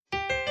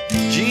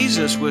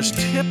Jesus was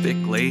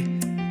typically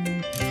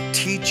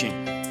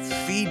teaching,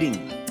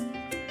 feeding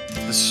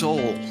the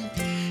soul.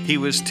 He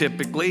was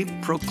typically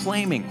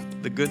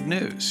proclaiming the good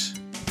news.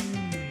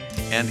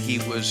 And he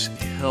was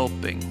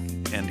helping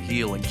and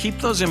healing. Keep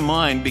those in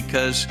mind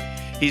because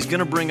he's going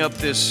to bring up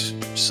this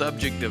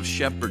subject of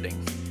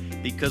shepherding.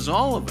 Because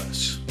all of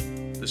us,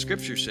 the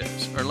scripture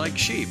says, are like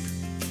sheep.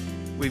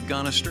 We've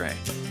gone astray.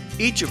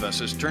 Each of us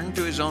has turned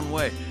to his own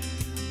way.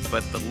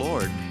 But the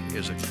Lord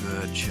is a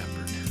good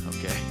shepherd,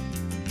 okay?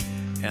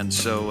 And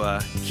so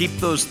keep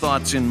those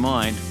thoughts in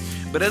mind.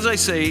 But as I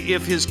say,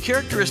 if his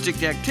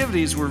characteristic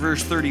activities were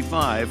verse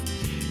 35,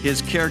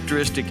 his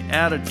characteristic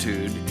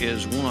attitude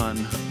is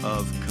one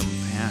of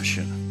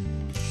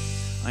compassion.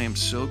 I am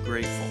so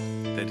grateful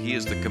that he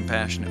is the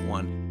compassionate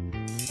one.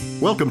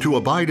 Welcome to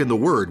Abide in the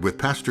Word with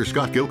Pastor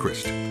Scott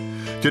Gilchrist.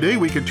 Today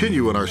we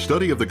continue in our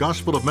study of the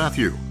Gospel of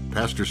Matthew.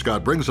 Pastor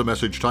Scott brings a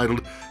message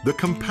titled, The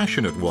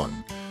Compassionate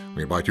One.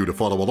 We invite you to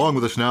follow along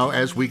with us now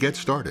as we get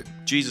started.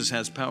 Jesus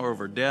has power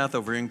over death,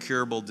 over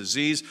incurable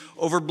disease,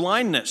 over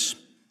blindness,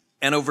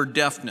 and over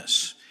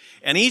deafness.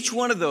 And each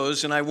one of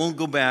those, and I won't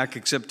go back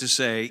except to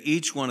say,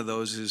 each one of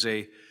those is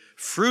a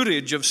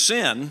fruitage of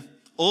sin,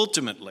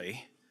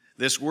 ultimately.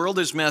 This world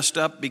is messed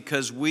up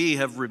because we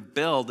have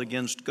rebelled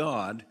against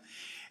God.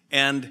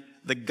 And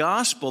the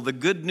gospel, the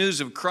good news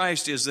of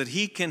Christ, is that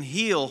he can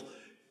heal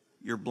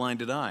your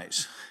blinded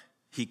eyes.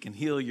 He can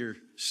heal your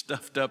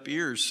stuffed up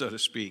ears, so to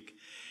speak.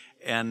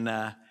 And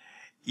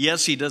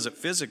yes, he does it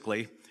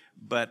physically,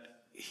 but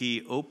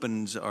he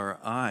opens our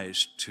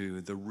eyes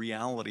to the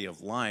reality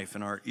of life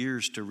and our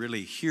ears to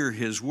really hear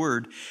his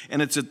word.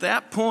 And it's at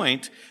that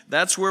point,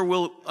 that's where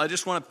I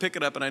just want to pick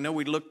it up. And I know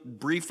we looked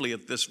briefly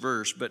at this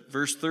verse, but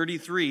verse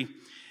 33,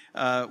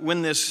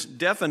 when this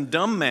deaf and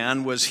dumb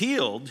man was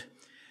healed,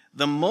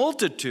 the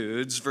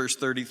multitudes, verse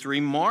 33,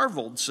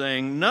 marveled,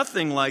 saying,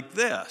 nothing like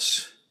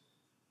this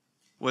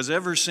was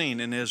ever seen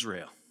in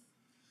Israel.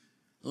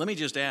 Let me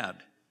just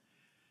add,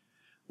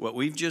 what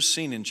we've just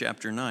seen in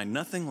chapter 9,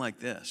 nothing like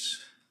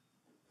this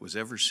was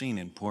ever seen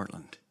in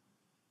Portland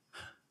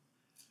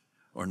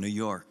or New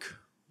York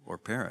or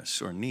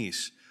Paris or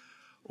Nice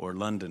or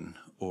London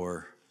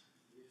or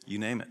you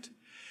name it.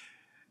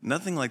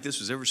 Nothing like this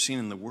was ever seen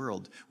in the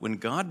world. When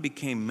God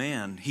became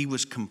man, he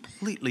was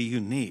completely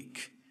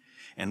unique.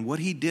 And what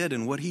he did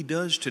and what he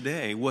does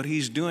today, what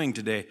he's doing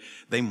today,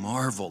 they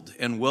marveled,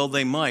 and well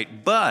they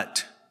might.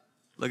 But,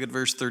 look at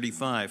verse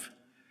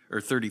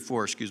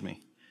 34.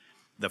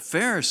 The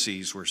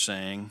Pharisees were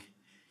saying,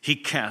 he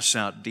casts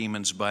out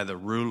demons by the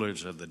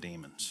rulers of the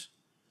demons.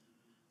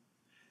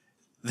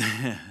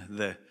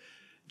 The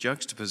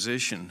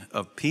juxtaposition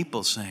of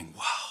people saying,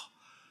 wow,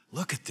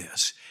 look at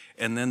this.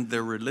 And then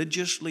the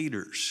religious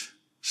leaders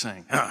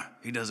saying,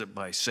 he does it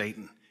by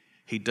Satan.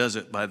 He does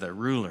it by the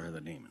ruler of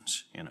the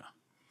demons,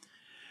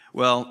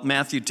 Well,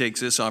 Matthew takes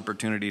this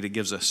opportunity to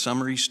give a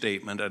summary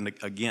statement. And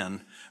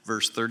again,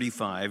 verse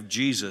 35,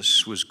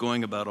 Jesus was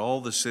going about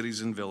all the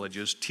cities and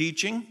villages,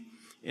 teaching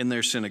in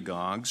their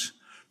synagogues,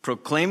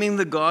 proclaiming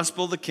the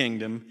gospel of the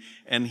kingdom,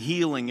 and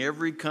healing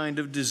every kind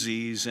of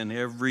disease and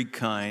every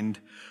kind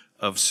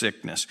of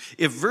sickness.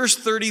 If verse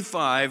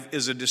 35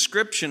 is a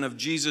description of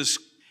Jesus'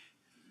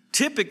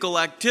 typical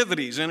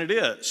activities, and it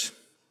is,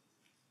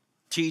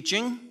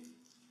 teaching,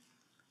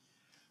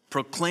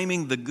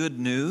 proclaiming the good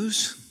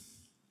news,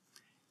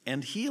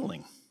 and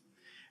healing.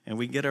 And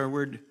we get our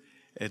word,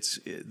 it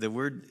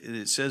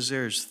says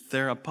there is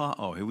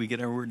therapao. We get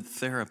our word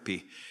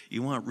therapy.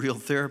 You want real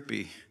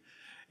therapy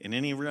in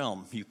any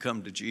realm, you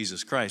come to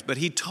Jesus Christ. But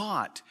he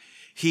taught,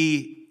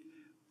 he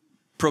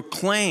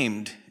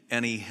proclaimed,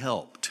 and he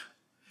helped.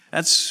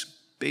 That's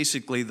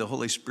basically the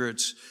Holy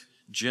Spirit's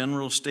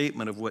general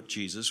statement of what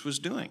Jesus was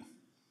doing.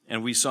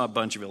 And we saw a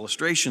bunch of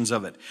illustrations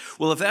of it.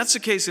 Well, if that's the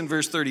case in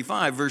verse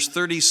 35, verse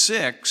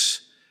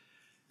 36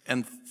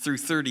 and through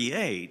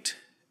 38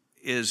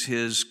 is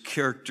his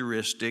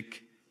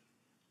characteristic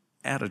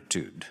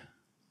attitude.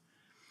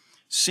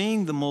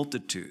 Seeing the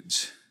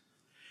multitudes,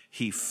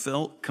 he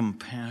felt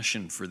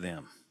compassion for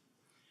them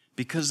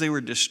because they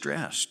were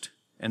distressed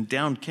and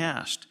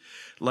downcast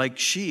like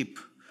sheep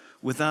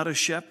without a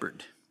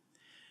shepherd.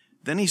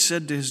 Then he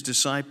said to his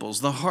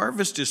disciples, the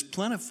harvest is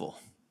plentiful,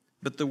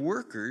 but the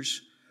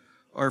workers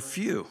are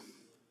few.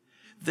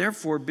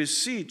 Therefore,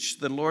 beseech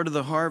the Lord of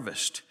the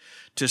harvest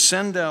to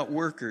send out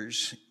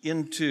workers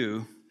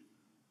into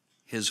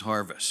his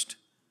harvest.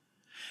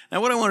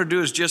 Now, what I want to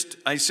do is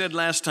I said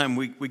last time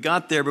we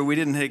got there, but we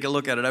didn't take a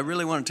look at it. I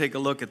really want to take a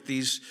look at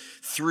these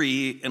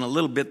three and a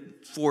little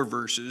bit 4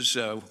 verses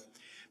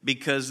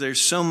because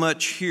there's so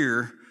much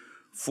here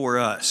for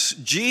us.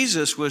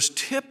 Jesus was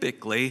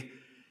typically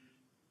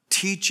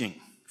teaching,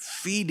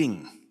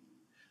 feeding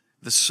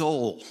the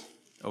soul,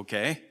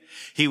 okay?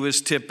 He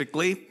was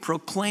typically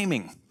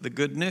proclaiming the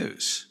good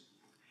news,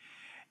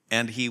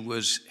 and he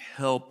was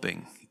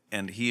helping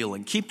and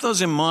healing. Keep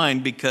those in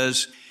mind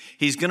because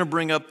he's going to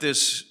bring up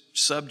this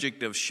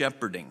subject of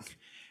shepherding.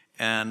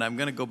 And I'm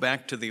going to go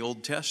back to the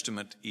Old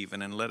Testament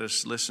even and let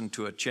us listen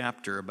to a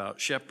chapter about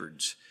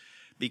shepherds.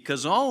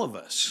 Because all of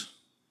us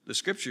the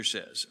scripture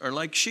says, are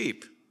like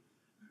sheep.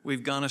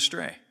 We've gone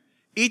astray.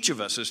 Each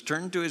of us has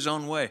turned to his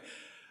own way.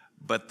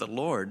 But the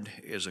Lord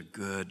is a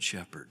good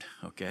shepherd,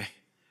 okay?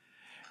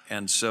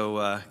 And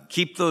so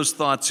keep those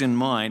thoughts in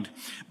mind.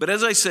 But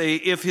as I say,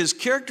 if his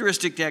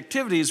characteristic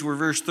activities were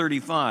verse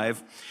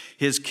 35,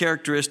 his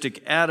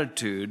characteristic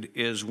attitude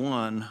is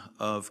one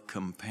of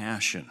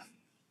compassion.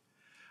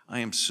 I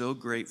am so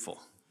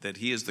grateful that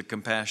he is the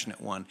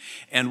compassionate one.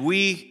 And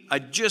I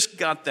just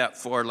got that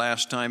far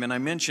last time, and I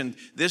mentioned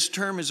this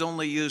term is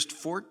only used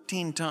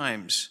 14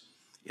 times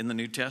in the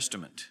New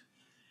Testament.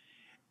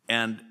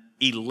 And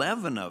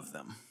 11 of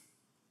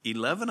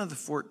the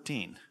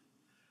 14,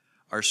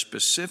 are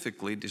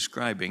specifically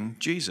describing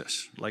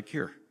Jesus, like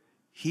here.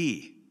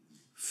 He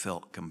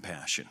felt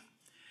compassion.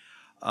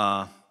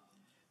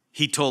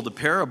 He told a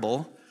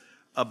parable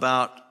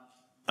about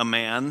a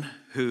man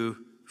who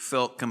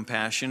felt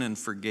compassion and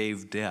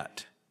forgave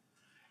debt.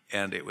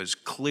 And it was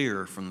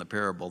clear from the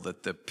parable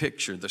that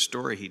the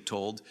story he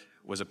told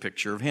was a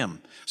picture of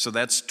him. So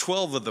that's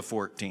 12 of the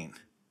 14.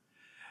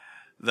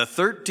 The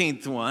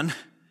 13th one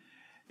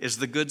is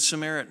the Good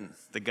Samaritan,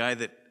 the guy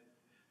that,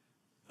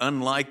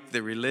 unlike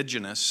the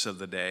religionists of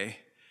the day,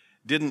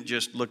 didn't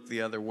just look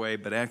the other way,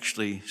 but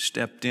actually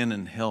stepped in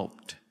and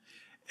helped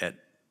at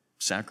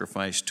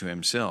sacrifice to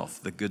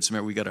himself. The Good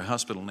Samaritan. We got a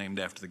hospital named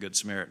after the Good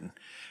Samaritan.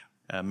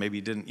 Maybe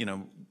you didn't,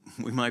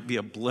 we might be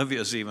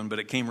oblivious even, but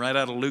it came right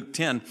out of Luke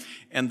 10.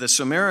 And the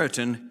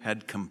Samaritan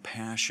had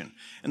compassion.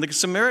 And the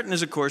Samaritan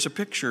is, of course, a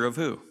picture of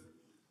who?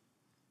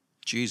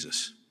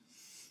 Jesus.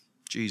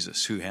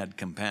 Jesus, who had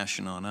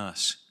compassion on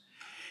us.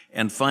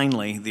 And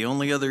finally, the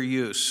only other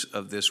use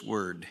of this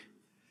word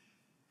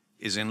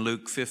is in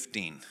Luke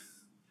 15,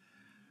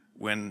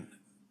 when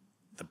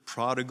the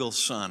prodigal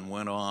son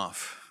went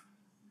off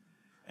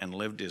and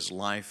lived his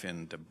life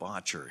in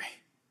debauchery.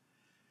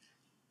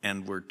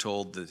 And we're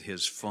told that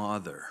his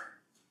father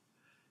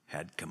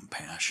had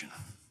compassion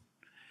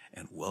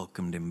and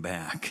welcomed him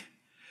back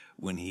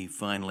when he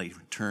finally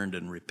turned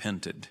and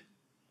repented.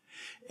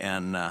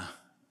 And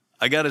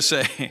I got to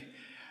say,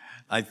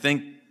 I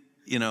think,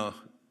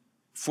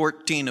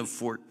 14 of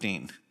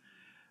 14,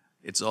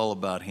 it's all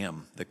about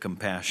him, the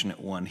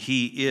compassionate one.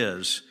 He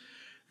is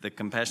the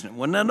compassionate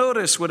one. Now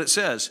notice what it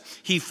says.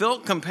 He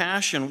felt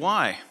compassion.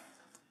 Why?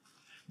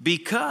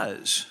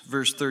 Because,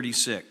 verse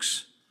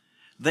 36,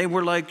 they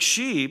were like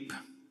sheep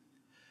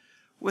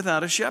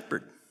without a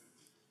shepherd.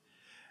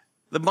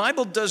 The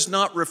Bible does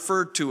not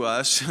refer to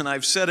us, and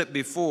I've said it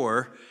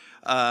before,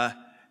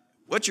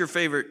 what's your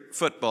favorite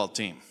football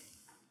team?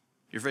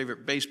 Your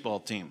favorite baseball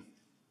team?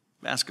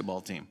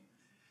 Basketball team?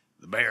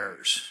 The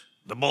Bears,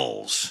 the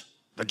Bulls,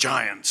 the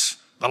Giants,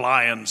 the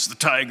Lions, the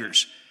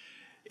Tigers.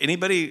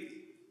 Anybody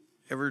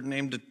ever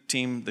named a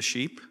team the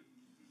Sheep?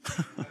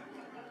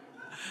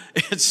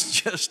 It's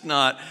just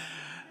not,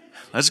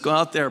 let's go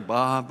out there,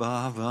 bah,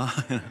 bah,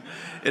 bah.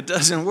 It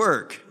doesn't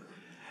work.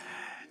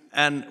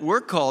 And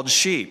we're called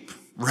sheep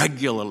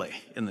regularly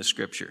in the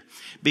scripture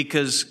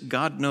because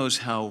God knows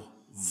how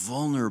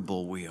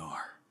vulnerable we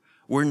are.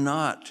 We're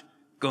not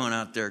going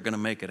out there going to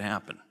make it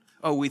happen.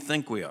 Oh, we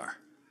think we are.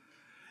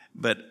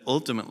 But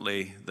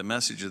ultimately, the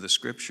message of the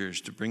scripture is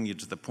to bring you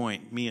to the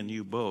point, me and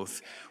you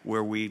both,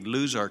 where we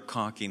lose our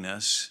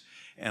cockiness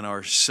and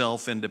our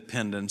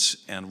self-independence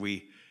and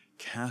we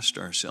cast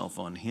ourselves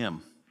on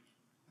him.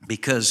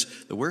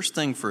 Because the worst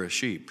thing for a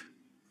sheep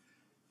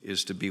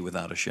is to be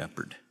without a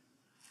shepherd.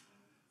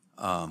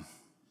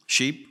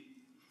 Sheep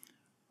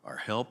are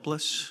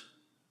helpless,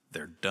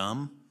 they're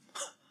dumb,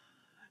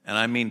 and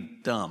I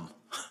mean dumb.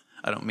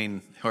 I don't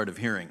mean hard of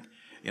hearing,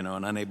 and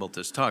unable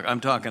to talk. I'm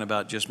talking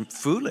about just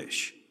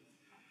foolish,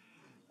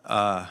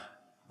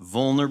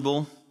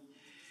 vulnerable,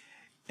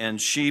 and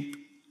sheep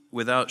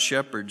without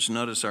shepherds,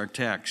 notice our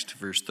text,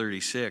 verse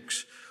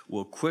 36,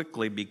 will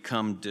quickly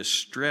become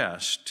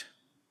distressed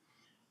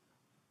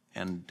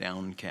and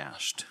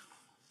downcast.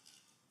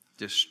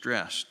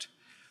 Distressed,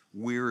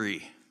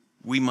 weary,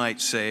 we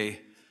might say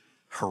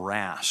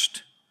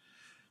harassed,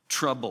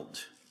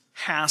 troubled,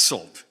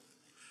 hassled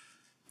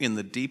in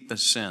the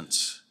deepest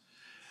sense.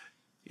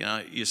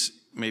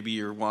 Maybe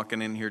you're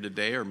walking in here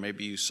today, or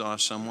maybe you saw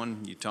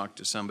someone, you talked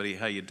to somebody,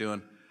 how you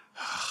doing?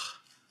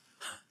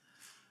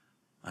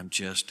 I'm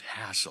just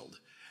hassled.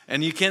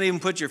 And you can't even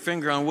put your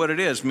finger on what it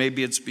is.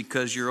 Maybe it's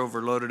because you're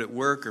overloaded at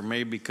work, or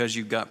maybe because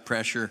you've got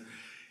pressure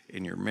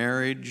in your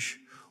marriage,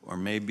 or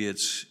maybe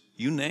it's,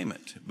 you name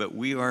it. But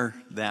we are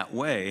that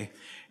way.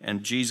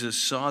 And Jesus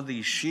saw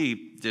these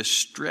sheep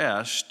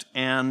distressed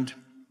and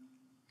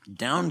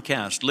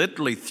downcast,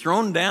 literally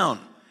thrown down.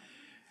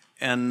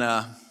 And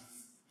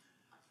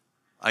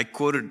I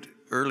quoted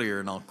earlier,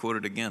 and I'll quote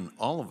it again,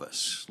 all of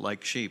us,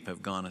 like sheep,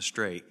 have gone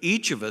astray.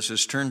 Each of us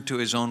has turned to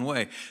his own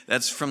way.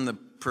 That's from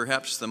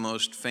perhaps the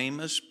most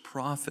famous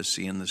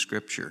prophecy in the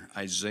scripture,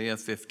 Isaiah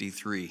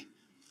 53,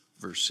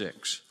 verse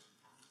 6.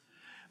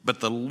 But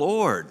the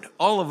Lord,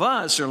 all of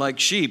us are like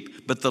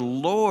sheep, but the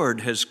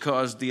Lord has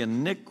caused the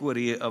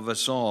iniquity of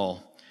us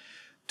all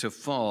to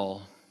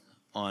fall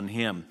on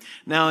him.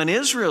 Now, in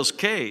Israel's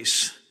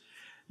case,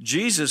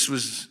 Jesus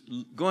was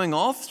going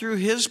all through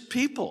his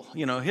people,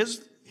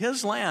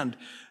 his land,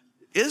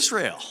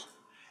 Israel.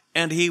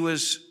 And he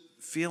was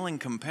feeling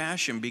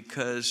compassion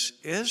because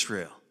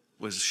Israel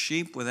was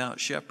sheep without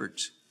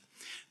shepherds.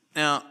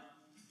 Now,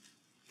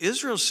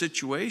 Israel's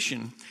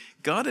situation,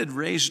 God had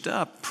raised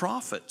up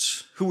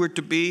prophets who were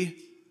to be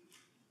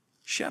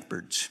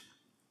shepherds.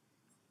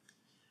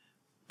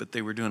 But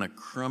they were doing a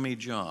crummy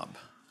job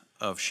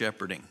of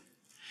shepherding.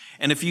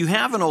 And if you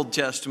have an Old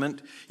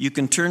Testament, you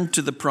can turn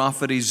to the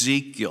prophet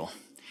Ezekiel,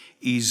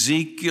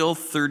 Ezekiel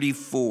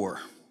 34.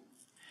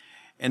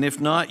 And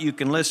if not, you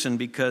can listen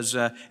because,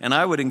 and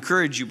I would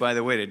encourage you, by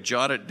the way, to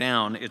jot it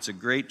down. It's a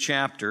great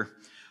chapter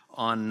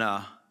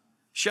on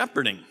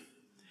shepherding.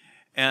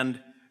 And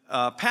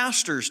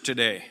pastors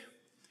today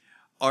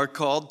are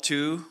called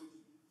to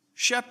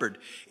shepherd.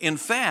 In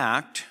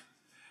fact,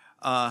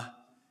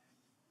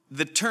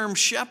 the term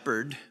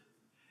shepherd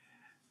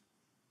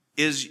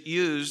is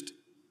used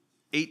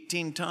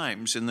 18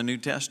 times in the New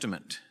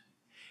Testament.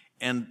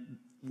 And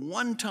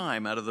one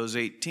time out of those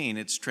 18,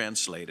 it's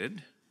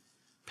translated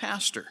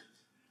pastor.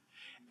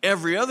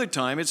 Every other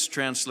time, it's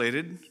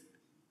translated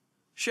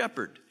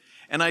shepherd.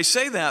 And I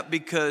say that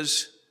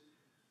because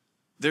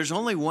there's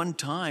only one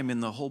time in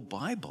the whole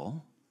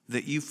Bible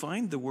that you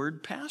find the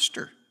word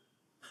pastor.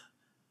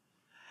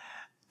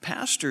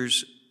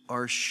 Pastors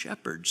are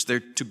shepherds.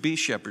 They're to be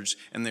shepherds.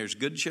 And there's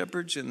good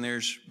shepherds and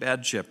there's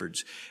bad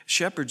shepherds.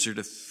 Shepherds are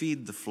to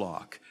feed the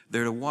flock.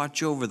 They're to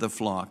watch over the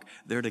flock.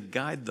 They're to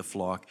guide the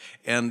flock.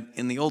 And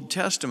in the Old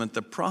Testament,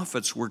 the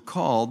prophets were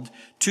called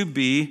to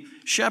be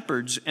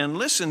shepherds. And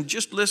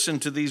just listen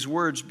to these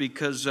words,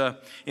 because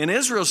in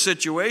Israel's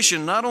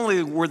situation, not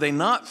only were they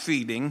not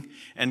feeding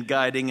and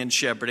guiding and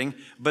shepherding,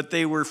 but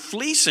they were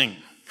fleecing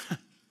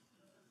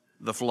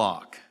the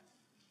flock,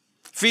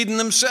 feeding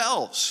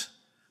themselves,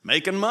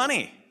 making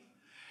money.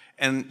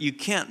 And you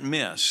can't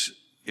miss,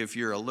 if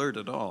you're alert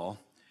at all,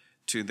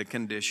 to the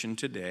condition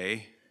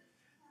today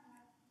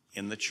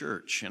in the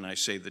church, and I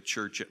say the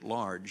church at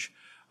large.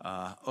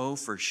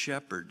 For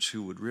shepherds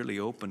who would really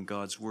open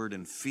God's word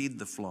and feed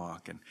the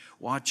flock and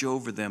watch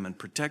over them and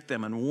protect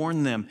them and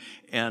warn them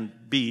and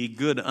be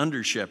good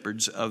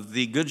under-shepherds of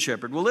the good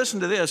shepherd. Well, listen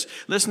to this.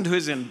 Listen to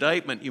his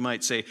indictment, you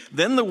might say.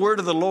 Then the word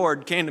of the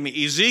Lord came to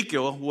me.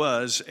 Ezekiel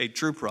was a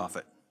true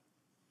prophet.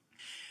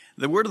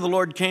 The word of the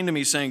Lord came to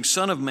me saying,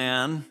 Son of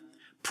man,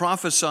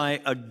 prophesy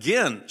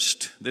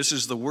against, this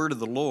is the word of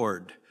the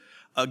Lord,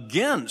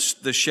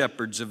 against the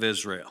shepherds of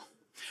Israel.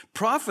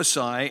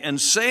 Prophesy and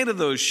say to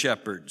those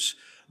shepherds,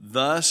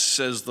 thus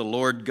says the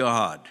Lord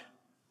God,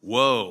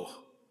 woe,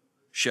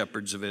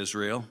 shepherds of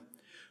Israel,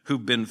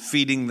 who've been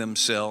feeding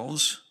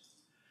themselves.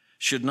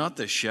 Should not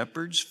the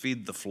shepherds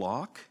feed the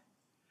flock?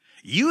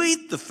 You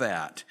eat the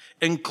fat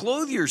and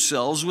clothe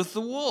yourselves with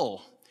the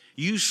wool.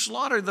 You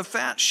slaughter the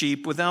fat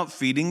sheep without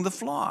feeding the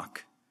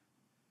flock.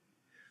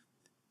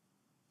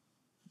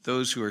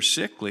 Those who are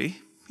sickly,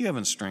 you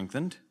haven't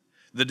strengthened.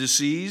 The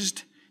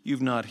diseased,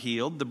 you've not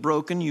healed. The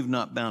broken, you've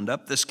not bound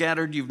up. The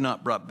scattered, you've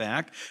not brought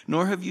back.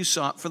 Nor have you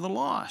sought for the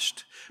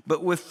lost.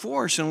 But with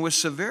force and with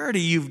severity,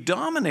 you've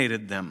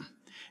dominated them.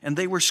 And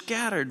they were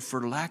scattered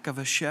for lack of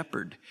a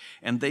shepherd.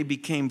 And they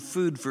became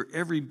food for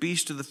every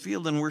beast of the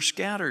field and were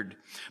scattered.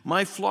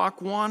 My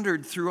flock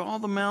wandered through all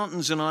the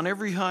mountains and on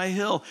every high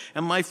hill.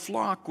 And my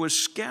flock was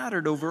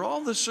scattered over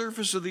all the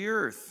surface of the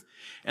earth.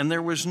 And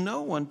there was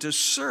no one to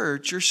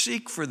search or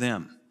seek for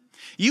them.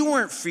 You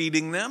weren't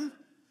feeding them.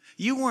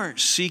 You weren't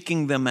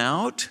seeking them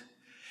out.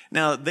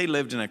 Now, they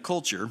lived in a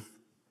culture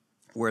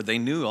where they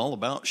knew all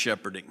about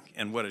shepherding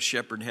and what a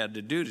shepherd had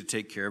to do to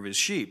take care of his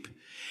sheep.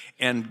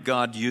 And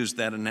God used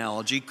that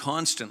analogy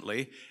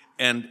constantly.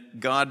 And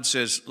God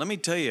says, let me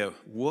tell you,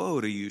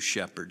 woe to you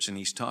shepherds. And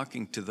he's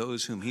talking to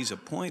those whom he's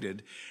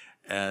appointed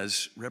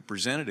as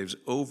representatives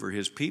over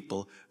his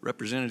people,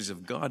 representatives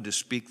of God to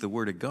speak the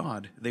word of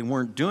God. They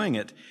weren't doing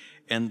it.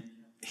 And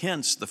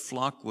hence the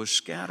flock was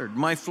scattered.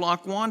 My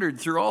flock wandered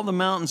through all the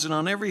mountains and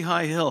on every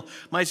high hill.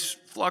 My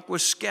flock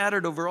was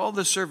scattered over all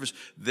the surface.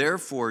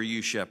 Therefore,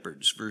 you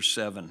shepherds, verse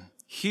 7,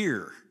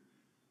 hear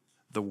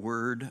the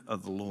word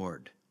of the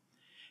Lord.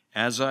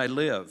 As I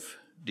live,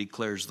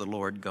 declares the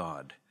Lord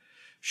God,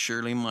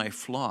 surely my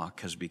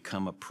flock has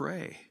become a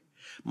prey.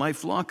 My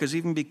flock has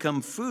even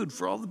become food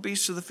for all the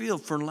beasts of the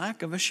field for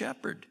lack of a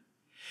shepherd.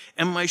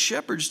 And my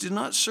shepherds did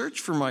not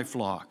search for my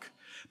flock,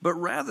 but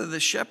rather the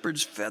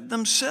shepherds fed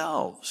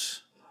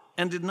themselves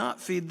and did not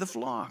feed the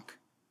flock.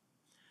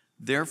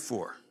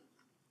 Therefore,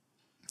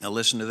 now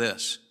listen to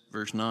this,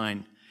 verse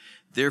 9.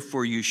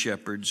 Therefore, you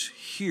shepherds,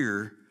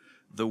 hear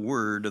the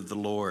word of the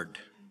Lord.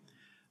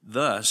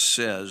 Thus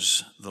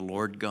says the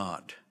Lord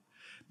God,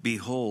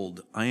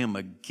 behold, I am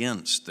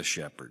against the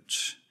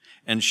shepherds,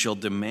 and shall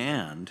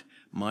demand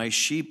my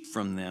sheep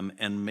from them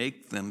and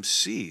make them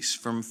cease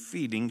from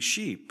feeding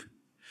sheep.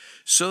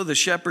 So the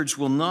shepherds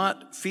will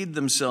not feed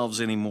themselves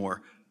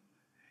anymore.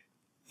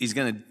 He's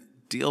going to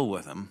deal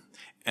with them.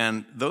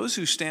 And those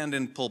who stand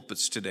in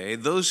pulpits today,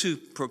 those who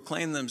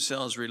proclaim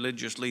themselves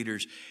religious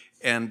leaders,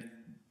 and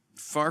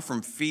far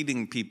from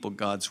feeding people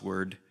God's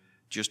word,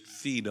 just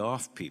feed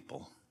off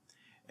people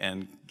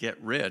and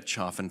get rich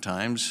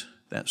oftentimes,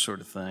 that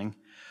sort of thing.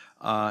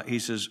 He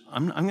says,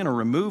 I'm going to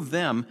remove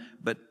them,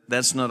 but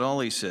that's not all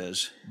he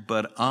says.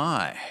 But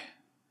I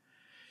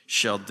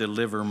shall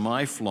deliver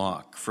my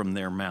flock from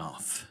their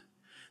mouth,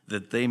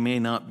 that they may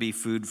not be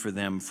food for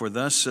them. For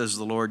thus says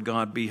the Lord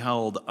God,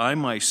 behold, I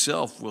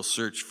myself will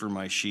search for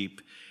my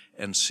sheep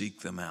and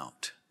seek them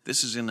out.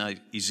 This is in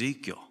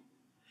Ezekiel.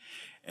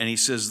 And he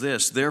says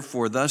this,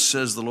 therefore, thus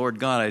says the Lord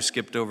God, I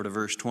skipped over to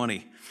verse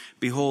 20.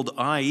 Behold,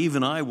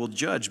 even I will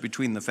judge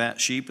between the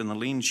fat sheep and the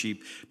lean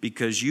sheep,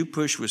 because you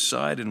push with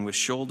side and with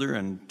shoulder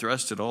and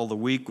thrust at all the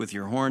weak with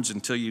your horns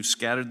until you've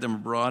scattered them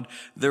abroad.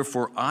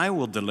 Therefore, I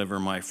will deliver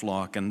my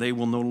flock, and they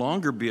will no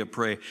longer be a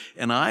prey,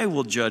 and I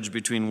will judge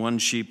between one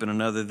sheep and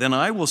another. Then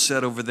I will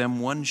set over them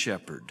one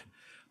shepherd,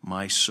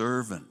 my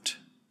servant,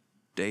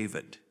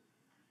 David.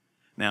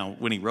 Now,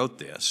 when he wrote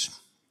this,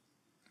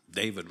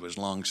 David was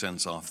long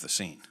since off the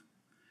scene.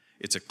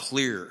 It's a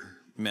clear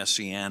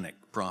messianic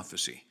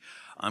prophecy.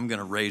 I'm going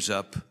to raise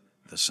up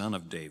the son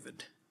of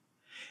David,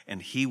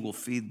 and he will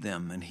feed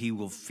them, and he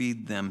will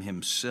feed them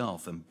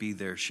himself and be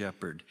their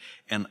shepherd.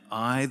 And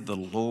I, the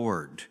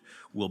Lord,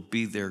 will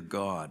be their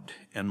God,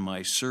 and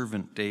my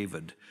servant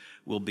David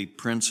will be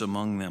prince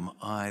among them.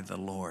 I, the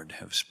Lord,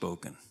 have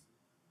spoken.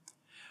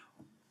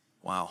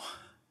 Wow.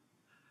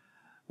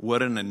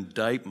 What an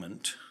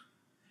indictment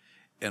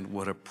and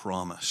what a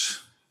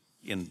promise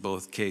in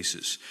both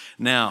cases.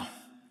 Now,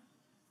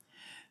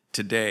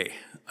 today,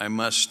 I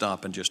must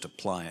stop and just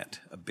apply it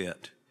a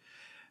bit.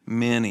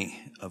 Many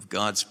of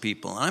God's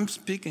people, I'm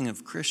speaking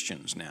of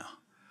Christians now,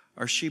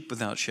 are sheep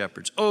without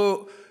shepherds.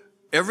 Oh,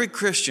 every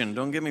Christian,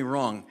 don't get me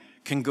wrong,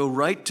 can go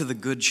right to the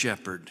good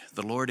shepherd,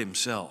 the Lord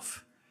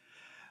himself.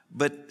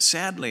 But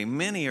sadly,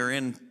 many are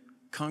in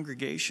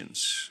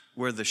congregations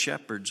where the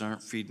shepherds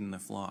aren't feeding the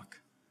flock.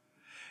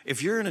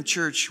 If you're in a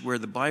church where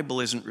the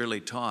Bible isn't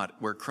really taught,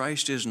 where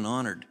Christ isn't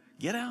honored,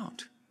 get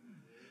out.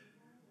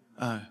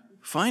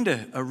 Find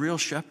a real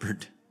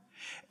shepherd.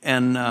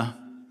 And I'll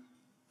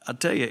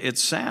tell you,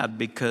 it's sad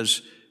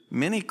because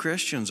many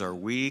Christians are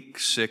weak,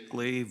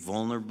 sickly,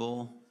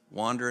 vulnerable,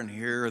 wandering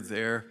here or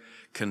there,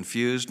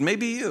 confused.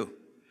 Maybe you.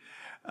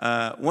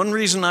 One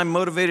reason I'm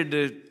motivated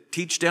to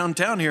teach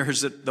downtown here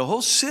is that the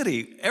whole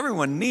city,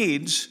 everyone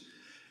needs,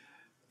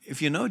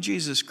 if you know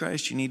Jesus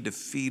Christ, you need to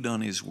feed on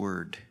his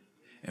word.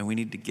 And we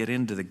need to get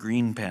into the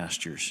green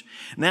pastures.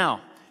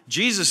 Now,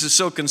 Jesus is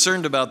so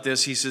concerned about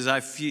this, he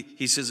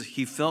says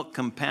he felt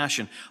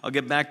compassion. I'll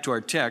get back to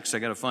our text. I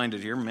got to find it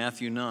here,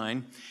 Matthew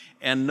 9.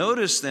 And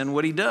notice then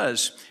what he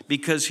does,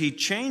 because he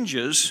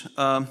changes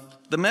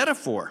the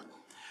metaphor.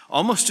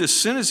 Almost as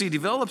soon as he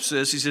develops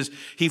this, he says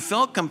he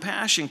felt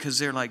compassion because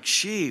they're like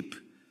sheep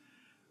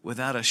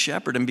without a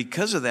shepherd. And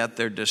because of that,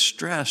 they're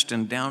distressed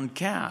and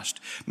downcast.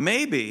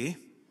 Maybe,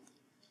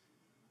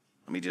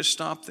 let me just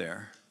stop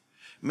there.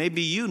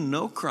 Maybe you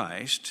know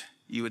Christ.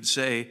 You would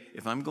say,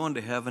 if I'm going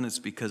to heaven, it's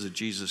because of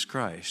Jesus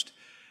Christ.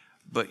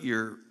 But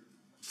you're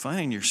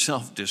finding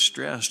yourself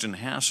distressed and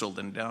hassled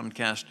and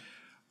downcast.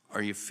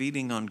 Are you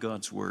feeding on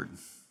God's word?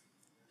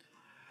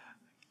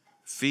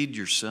 Feed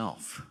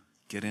yourself.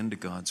 Get into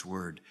God's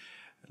word.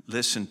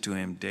 Listen to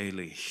him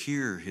daily.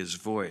 Hear his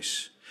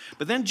voice.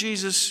 But then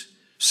Jesus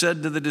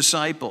said to the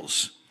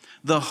disciples,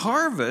 the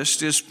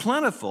harvest is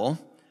plentiful,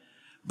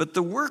 but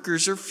the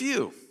workers are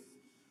few.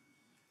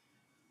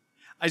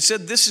 I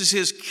said this is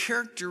his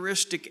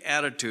characteristic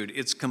attitude.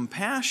 It's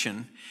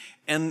compassion,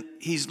 and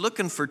he's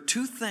looking for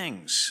two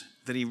things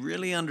that he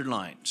really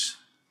underlines.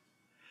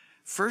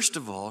 First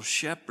of all,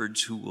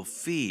 shepherds who will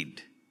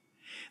feed.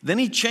 Then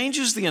he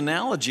changes the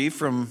analogy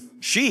from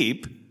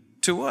sheep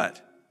to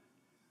what?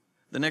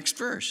 The next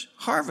verse.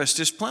 Harvest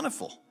is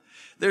plentiful.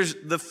 There's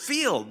the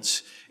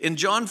fields. In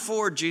John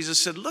 4,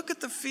 Jesus said, look at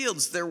the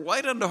fields. They're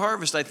white unto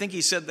harvest. I think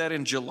he said that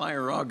in July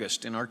or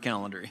August in our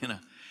calendar.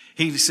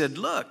 He said,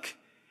 look.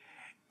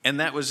 And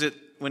that was it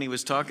when he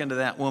was talking to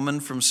that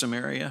woman from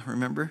Samaria,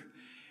 remember?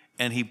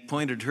 And he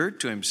pointed her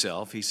to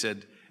himself. He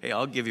said, hey,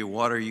 I'll give you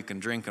water you can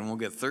drink and we'll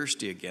get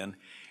thirsty again.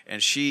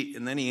 And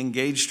then he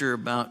engaged her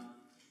about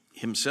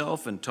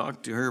himself and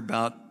talked to her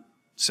about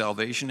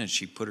salvation, and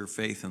she put her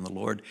faith in the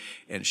Lord.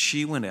 And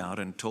she went out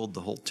and told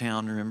the whole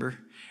town, remember?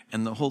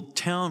 And the whole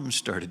town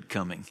started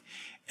coming.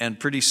 And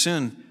pretty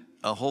soon,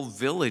 a whole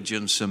village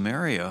in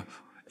Samaria.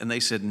 And they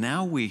said,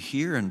 now we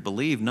hear and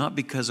believe, not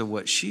because of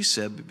what she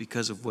said, but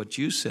because of what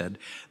you said.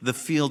 The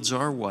fields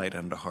are white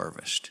unto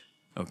harvest,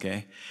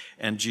 okay?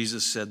 And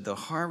Jesus said, the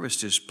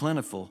harvest is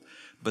plentiful,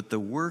 but the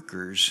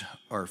workers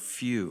are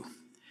few.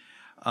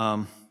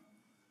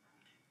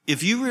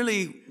 If you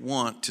really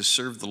want to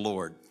serve the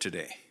Lord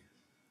today,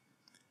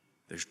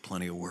 there's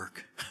plenty of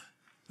work.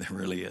 There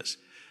really is.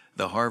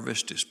 The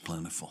harvest is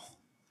plentiful,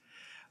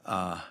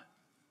 but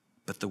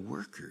the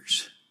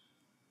workers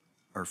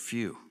are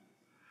few.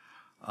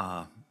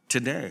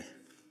 Today,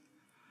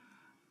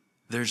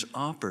 there's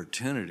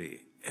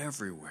opportunity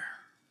everywhere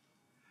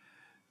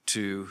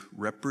to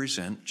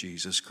represent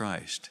Jesus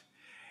Christ,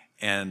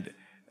 and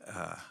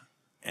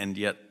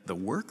yet the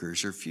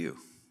workers are few.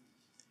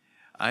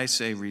 I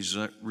say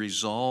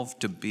resolve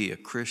to be a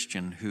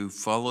Christian who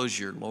follows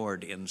your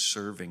Lord in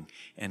serving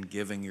and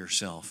giving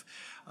yourself.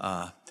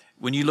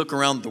 When you look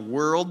around the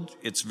world,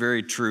 it's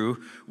very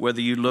true.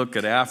 Whether you look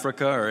at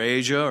Africa or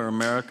Asia or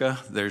America,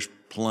 there's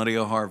plenty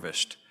of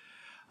harvest.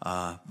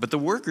 But the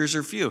workers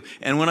are few.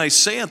 And when I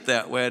say it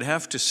that way, I'd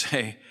have to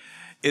say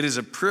it is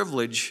a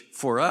privilege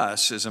for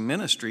us as a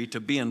ministry to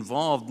be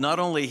involved not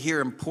only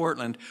here in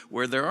Portland,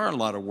 where there are a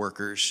lot of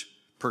workers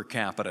per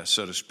capita,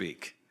 so to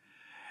speak,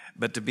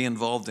 but to be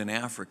involved in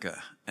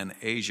Africa and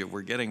Asia.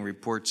 We're getting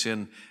reports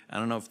in. I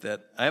don't know if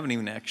I haven't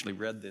even actually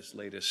read this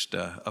latest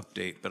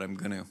update, but I'm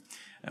going to.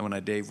 And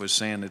when Dave was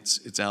saying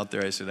it's out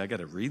there, I said, I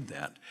got to read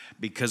that,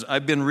 because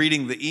I've been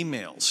reading the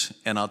emails,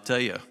 and I'll tell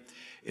you,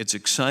 it's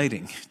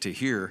exciting to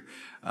hear.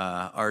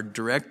 Our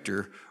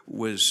director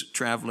was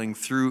traveling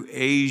through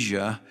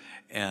Asia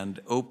and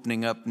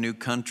opening up new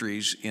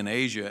countries in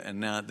Asia,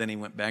 and then he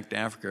went back to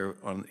Africa,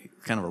 on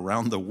kind of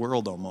around the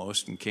world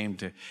almost, and came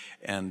to.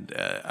 And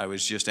I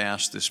was just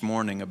asked this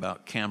morning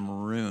about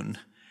Cameroon,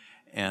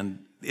 and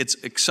it's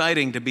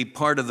exciting to be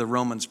part of the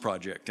Romans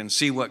Project and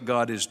see what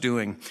God is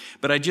doing.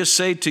 But I just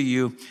say to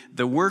you,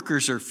 the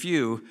workers are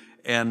few,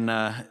 and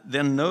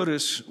then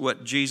notice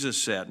what Jesus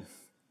said.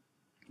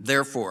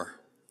 Therefore,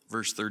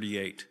 verse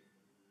 38,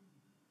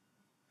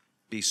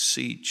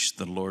 beseech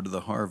the Lord of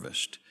the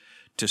harvest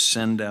to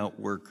send out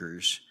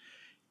workers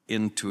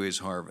into his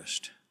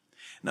harvest.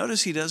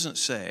 Notice he doesn't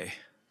say,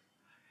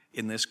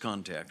 in this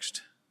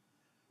context,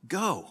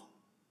 go.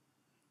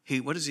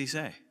 What does he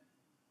say?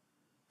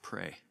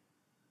 Pray.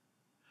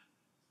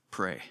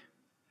 Pray.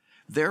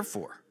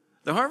 Therefore,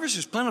 the harvest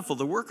is plentiful,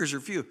 the workers are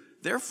few.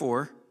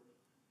 Therefore,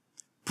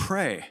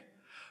 pray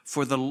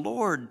for the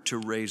Lord to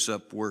raise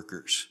up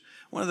workers.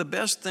 One of the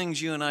best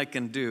things you and I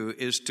can do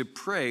is to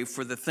pray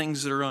for the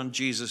things that are on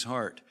Jesus'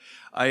 heart.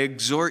 I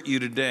exhort you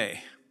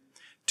today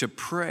to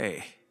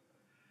pray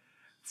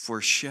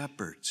for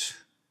shepherds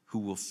who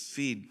will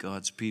feed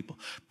God's people.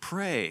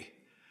 Pray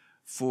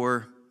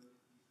for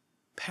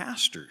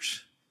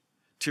pastors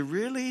to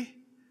really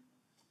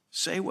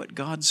say what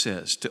God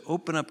says, to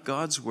open up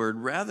God's word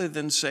rather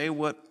than say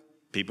what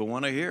people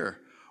want to hear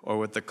or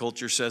what the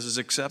culture says is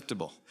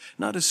acceptable.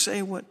 Not to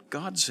say what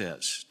God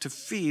says, to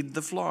feed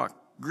the flock.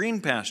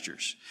 Green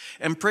pastures,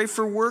 and pray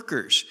for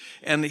workers.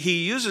 And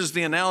he uses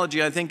the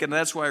analogy, I think, and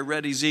that's why I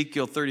read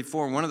Ezekiel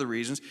 34. One of the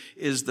reasons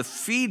is the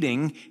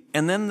feeding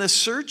and then the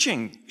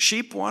searching.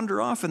 Sheep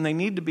wander off and they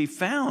need to be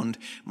found.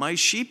 My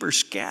sheep are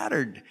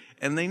scattered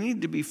and they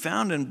need to be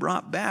found and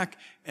brought back.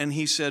 And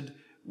he said,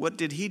 what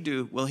did he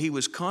do? Well, he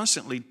was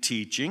constantly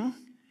teaching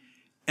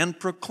and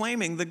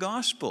proclaiming the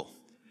gospel.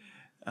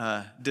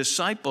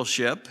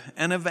 Discipleship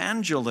and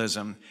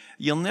evangelism.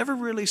 You'll never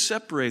really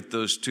separate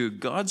those two.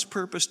 God's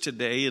purpose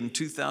today in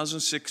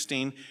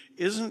 2016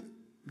 isn't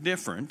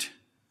different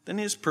than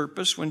his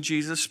purpose when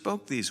Jesus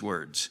spoke these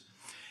words.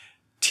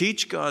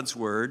 Teach God's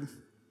word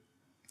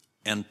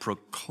and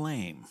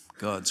proclaim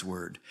God's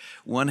word.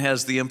 One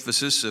has the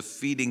emphasis of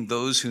feeding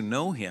those who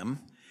know him,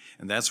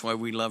 and that's why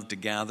we love to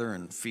gather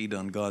and feed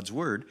on God's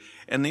word.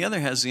 And the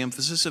other has the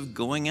emphasis of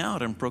going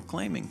out and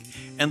proclaiming.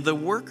 And the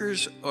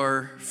workers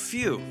are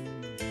few.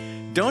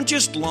 Don't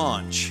just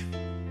launch.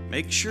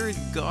 Make sure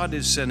God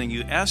is sending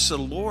you. Ask the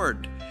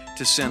Lord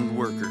to send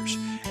workers.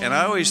 And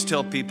I always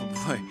tell people,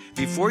 boy,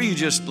 before you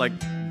just go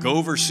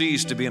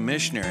overseas to be a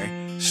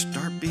missionary,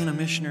 start being a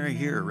missionary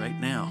here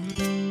right now.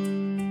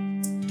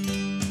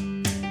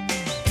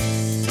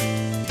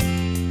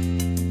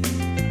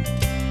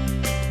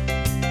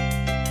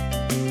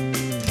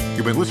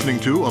 You've been listening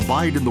to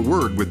Abide in the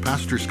Word with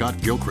Pastor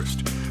Scott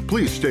Gilchrist.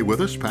 Please stay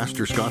with us.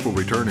 Pastor Scott will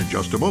return in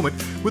just a moment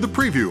with a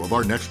preview of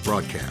our next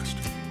broadcast.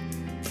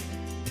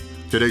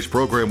 Today's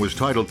program was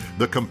titled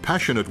The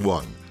Compassionate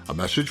One, a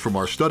message from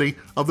our study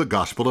of the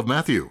Gospel of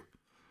Matthew.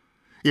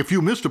 If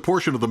you missed a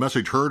portion of the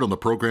message heard on the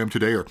program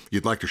today, or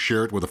you'd like to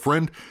share it with a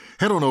friend,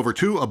 head on over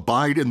to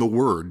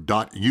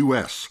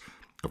abideintheword.us.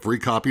 A free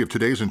copy of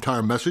today's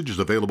entire message is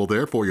available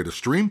there for you to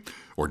stream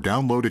or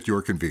download at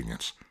your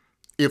convenience.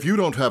 If you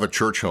don't have a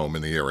church home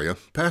in the area,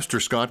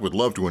 Pastor Scott would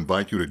love to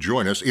invite you to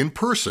join us in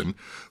person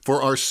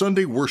for our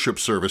Sunday worship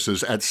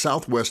services at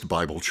Southwest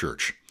Bible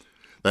Church.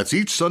 That's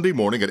each Sunday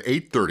morning at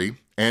 8:30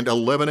 and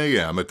 11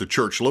 a.m. at the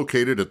church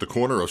located at the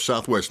corner of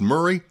Southwest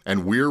Murray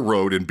and Weir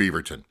Road in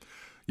Beaverton.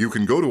 You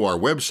can go to our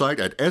website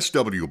at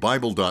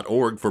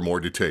swbible.org for more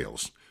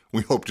details.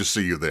 We hope to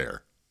see you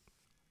there.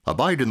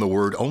 Abide in the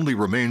Word only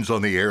remains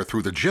on the air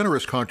through the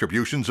generous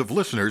contributions of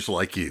listeners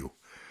like you.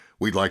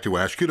 We'd like to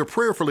ask you to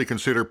prayerfully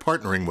consider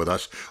partnering with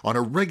us on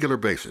a regular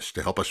basis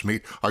to help us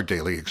meet our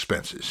daily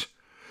expenses.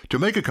 To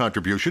make a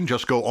contribution,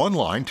 just go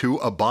online to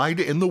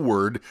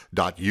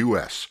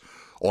abideintheword.us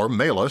or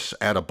mail us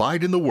at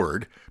Abide in the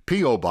Word,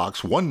 P.O.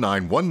 Box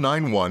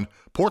 19191,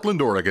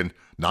 Portland, Oregon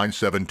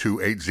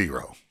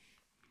 97280.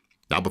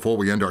 Now, before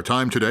we end our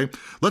time today,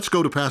 let's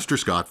go to Pastor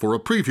Scott for a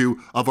preview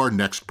of our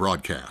next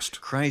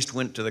broadcast. Christ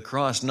went to the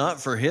cross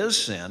not for his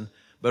sin,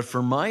 but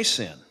for my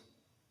sin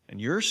and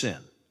your sin.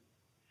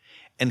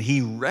 And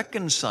he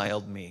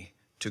reconciled me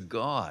to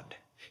God.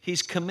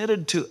 He's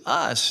committed to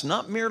us,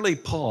 not merely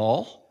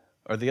Paul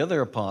or the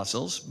other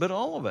apostles, but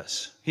all of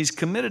us. He's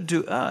committed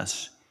to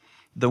us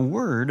the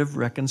word of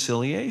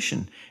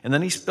reconciliation. And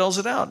then he spells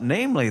it out,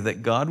 namely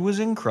that God was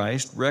in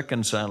Christ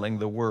reconciling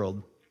the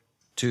world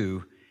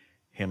to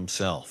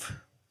himself.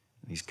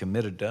 He's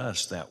committed to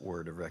us that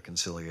word of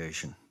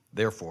reconciliation.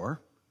 Therefore,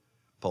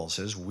 Paul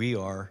says, we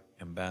are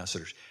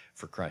ambassadors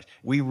for Christ.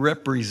 We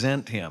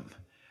represent him.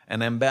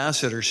 An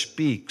ambassador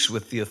speaks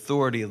with the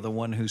authority of the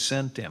one who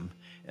sent him,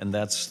 and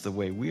that's the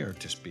way we are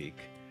to speak.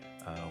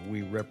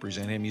 We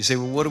represent him. You say,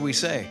 well, what do we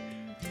say?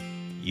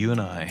 You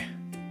and I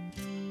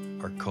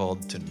are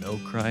called to know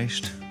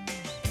Christ,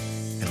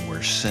 and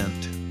we're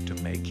sent to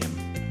make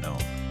him known.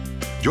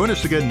 Join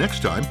us again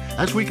next time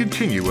as we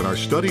continue in our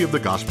study of the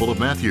Gospel of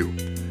Matthew.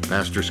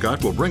 Pastor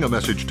Scott will bring a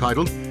message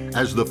titled,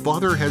 As the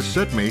Father Has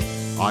Sent Me,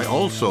 I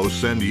Also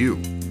Send You.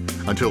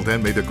 Until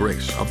then, may the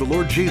grace of the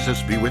Lord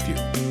Jesus be with you.